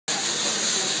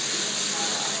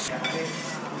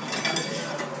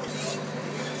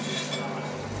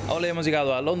Hola, hemos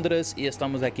llegado a Londres y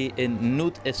estamos aquí en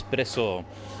Nude Espresso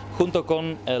junto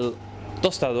con el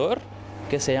tostador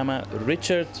que se llama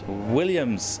Richard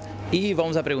Williams, y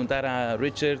vamos a preguntar a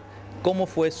Richard cómo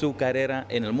fue su carrera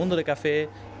en el mundo del café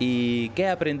y qué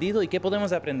ha aprendido y qué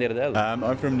podemos aprender de él.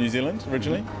 I'm from New Zealand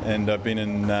originally, and I've been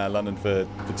in London for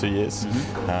 2 years,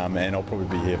 and I'll probably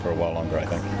be here for a while longer, I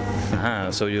think.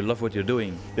 So you love what you're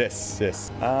doing? Yes,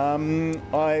 yes.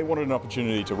 I wanted an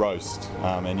opportunity to roast,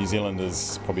 and New Zealand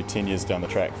is probably 10 years down the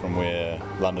track from where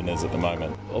London is at the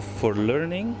moment. For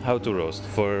learning how to roast,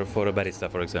 for a barista,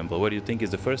 for example, what do you think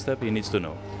is the first step he needs to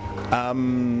know?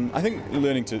 I think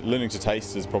learning to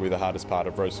taste is probably the hardest part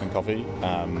of roasting coffee,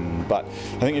 but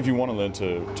I think if you want to learn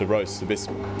to roast, the best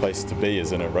place to be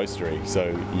is in a roastery.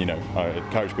 So, you know, I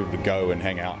encourage people to go and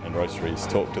hang out in roasteries,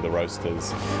 talk to the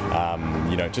roasters,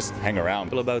 you know, just hang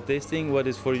around. About tasting, what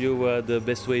is for you the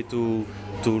best way to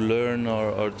learn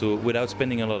or to without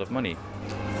spending a lot of money?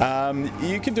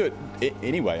 You can do it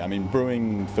anyway. I mean,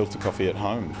 brewing filter coffee at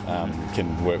home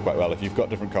can work quite well. If you've got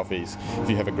different coffees, if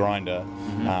you have a grinder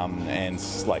and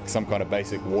like some kind of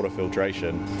basic water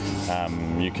filtration,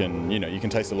 you can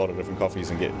taste a lot of different coffees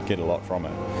and get a lot from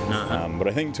it. But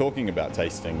I think talking about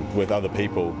tasting with other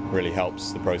people really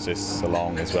helps the process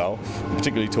along as well,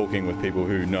 particularly talking with people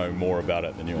who know more about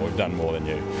it than you or have done more than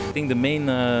you. I think the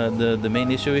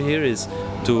main issue here is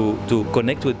to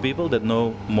connect with people that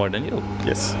know more than you.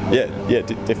 Yes, yeah,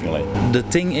 definitely. The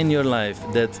thing in your life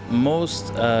that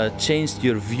most changed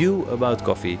your view about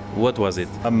coffee, what was it?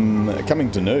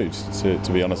 Coming to Nude,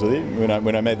 to be honest with you.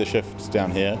 When I made the shift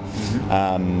down here,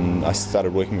 I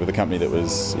started working with a company that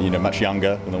was much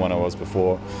younger than the one I was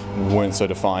before, weren't so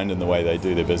defined in the way they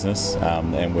do their business,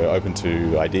 and were open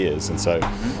to ideas. And so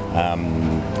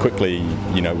quickly,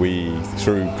 we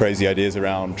threw crazy ideas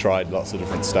around, tried lots of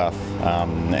different stuff,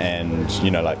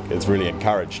 and like it's really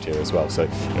encouraged here as well. So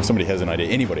if somebody has an idea,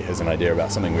 anybody has an idea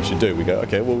about something we should do, we go,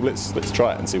 okay, well let's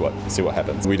try it and see what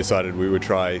happens. We decided we would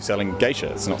try selling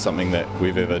geisha. It's not something that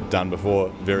we've ever done before.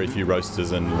 Very few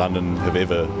roasters in London have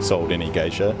ever sold any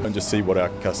geisha, and just see what our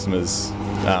customers,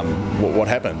 what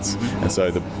happens. And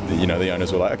so the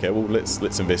owners were like, okay, well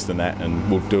let's invest in that, and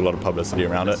we'll do a lot of publicity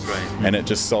around it. And it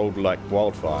just sold like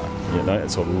wildfire.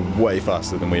 It sold way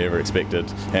faster than we ever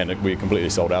expected, and we completely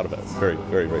sold out of it very,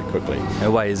 very, very quickly.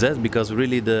 And why is that? Because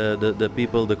really the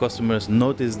people, the customers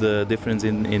notice the difference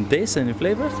in taste and in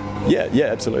flavors? Yeah,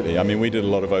 absolutely. I mean, we did a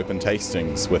lot of open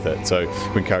tastings with it, so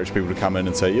we encouraged people to come in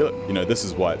and say, look, this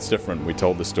is why it's different. We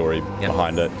told the story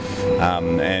behind it,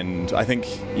 and I think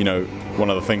one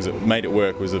of the things that made it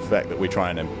work was the fact that we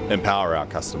try and empower our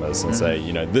customers and say,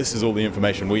 this is all the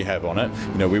information we have on it.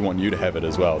 We want you to have it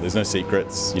as well. There's no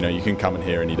secrets. You can come in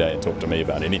here any day and talk to me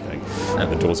about anything,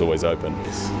 and the door's always open.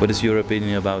 What is your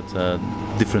opinion about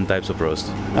different types of roast?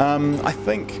 I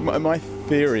think my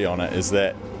theory on it is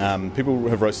that people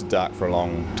have roasted dark for a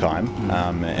long time,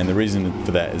 and the reason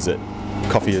for that is that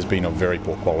coffee has been of very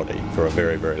poor quality for a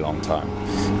very, very long time.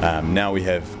 Now we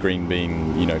have green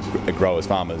bean, growers,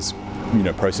 farmers,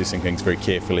 processing things very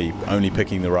carefully, only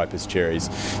picking the ripest cherries,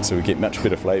 so we get much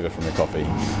better flavour from the coffee.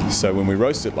 So when we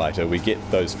roast it lighter, we get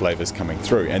those flavours coming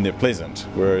through, and they're pleasant.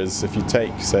 Whereas if you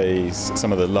take, say,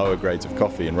 some of the lower grades of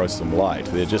coffee and roast them light,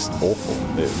 they're just awful.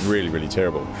 They're really, really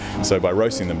terrible. So by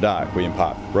roasting them dark, we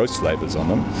impart roast flavours on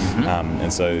them,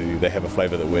 and so they have a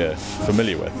flavour that we're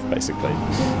familiar with, basically.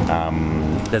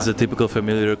 That's a typical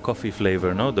familiar coffee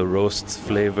flavour, no? The roast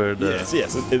flavour. Yes,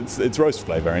 it's roast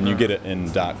flavour, and you get it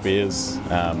in dark beers.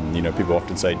 People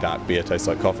often say dark beer tastes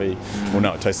like coffee. Well,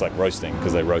 no, it tastes like roasting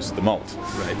because they roast the malt.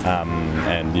 Right.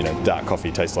 And dark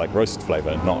coffee tastes like roast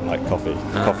flavour, not like coffee.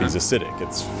 Coffee's acidic,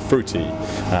 it's fruity,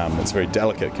 it's very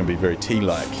delicate, can be very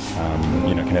tea-like.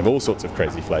 Can have all sorts of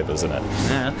crazy flavours in it.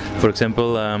 Yeah. For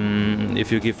example,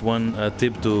 if you give one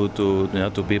tip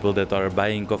to people that are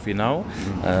buying coffee now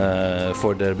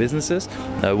for their businesses,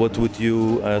 what would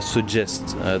you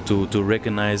suggest to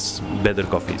recognize better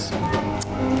coffees?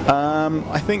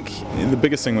 I think the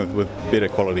biggest thing with better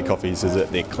quality coffees is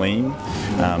that they're clean,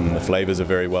 the flavours are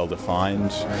very well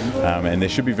defined, and they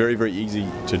should be very, very easy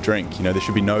to drink. There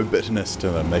should be no bitterness to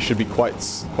them. They should be quite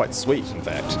sweet, in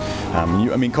fact. I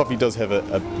mean, coffee does have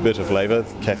a bit of flavour.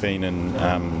 Caffeine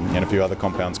and a few other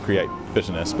compounds create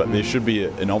bitterness, but there should be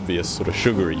an obvious sort of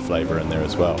sugary flavour in there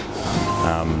as well.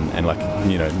 And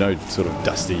no sort of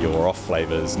dusty or off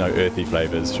flavours, no earthy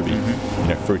flavours. Should be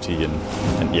fruity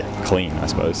and clean, I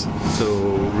suppose. So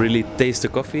really taste the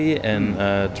coffee and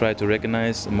try to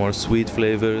recognize more sweet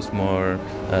flavors, more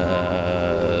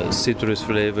citrus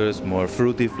flavors, more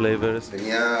fruity flavors.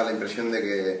 Tenía la impresión de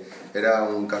que era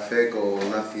un café con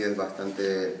una acidez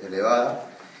bastante elevada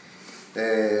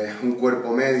un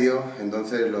cuerpo medio,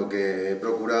 entonces lo que he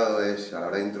procurado es, a la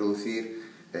hora de introducir,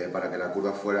 para que la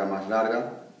curva fuera más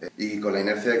larga, y con la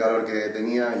inercia de calor que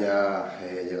tenía ya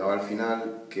llegaba al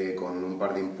final que con un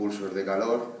par de impulsos de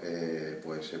calor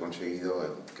pues he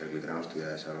conseguido que el grano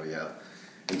estuviera desarrollado.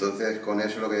 Entonces con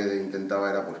eso lo que intentaba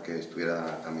era pues que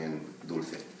estuviera también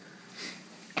dulce.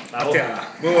 Hostia,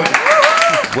 muy bueno.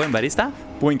 ¿Buen barista?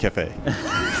 Buen café.